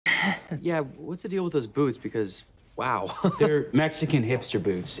Yeah, what's the deal with those boots? Because, wow. They're Mexican hipster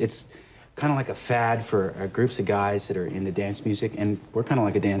boots. It's kind of like a fad for groups of guys that are into dance music, and we're kind of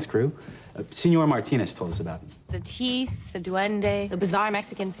like a dance crew. Senor Martinez told us about it. The teeth, the duende, the bizarre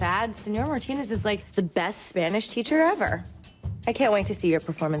Mexican fads. Senor Martinez is like the best Spanish teacher ever. I can't wait to see your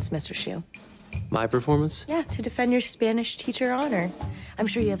performance, Mr. Shu. My performance? Yeah, to defend your Spanish teacher honor. I'm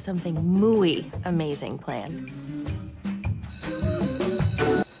sure you have something muy amazing planned.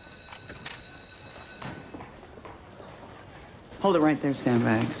 Hold it right there,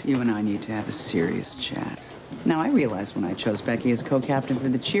 Sandbags. You and I need to have a serious chat. Now, I realized when I chose Becky as co-captain for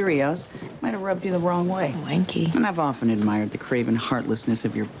the Cheerios, it might have rubbed you the wrong way. Wanky. And I've often admired the craven heartlessness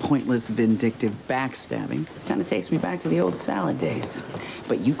of your pointless, vindictive backstabbing. Kind of takes me back to the old salad days.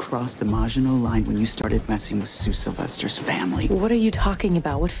 But you crossed the Maginot line when you started messing with Sue Sylvester's family. What are you talking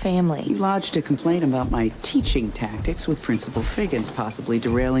about? What family? You lodged a complaint about my teaching tactics with Principal Figgins, possibly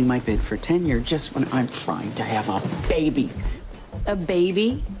derailing my bid for tenure just when I'm trying to have a baby. A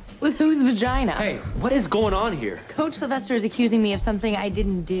baby? With whose vagina? Hey, what is going on here? Coach Sylvester is accusing me of something I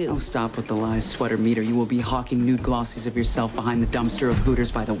didn't do. Oh, stop with the lies, sweater meter. You will be hawking nude glossies of yourself behind the dumpster of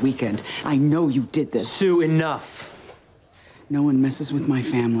Hooters by the weekend. I know you did this. Sue, enough. No one messes with my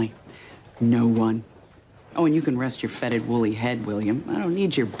family. No one. Oh, and you can rest your fetid, woolly head, William. I don't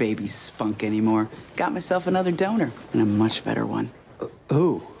need your baby spunk anymore. Got myself another donor, and a much better one.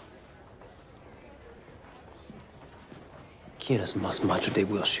 Who? ¿Quién es más macho de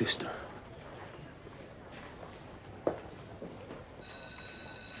Will Schuster?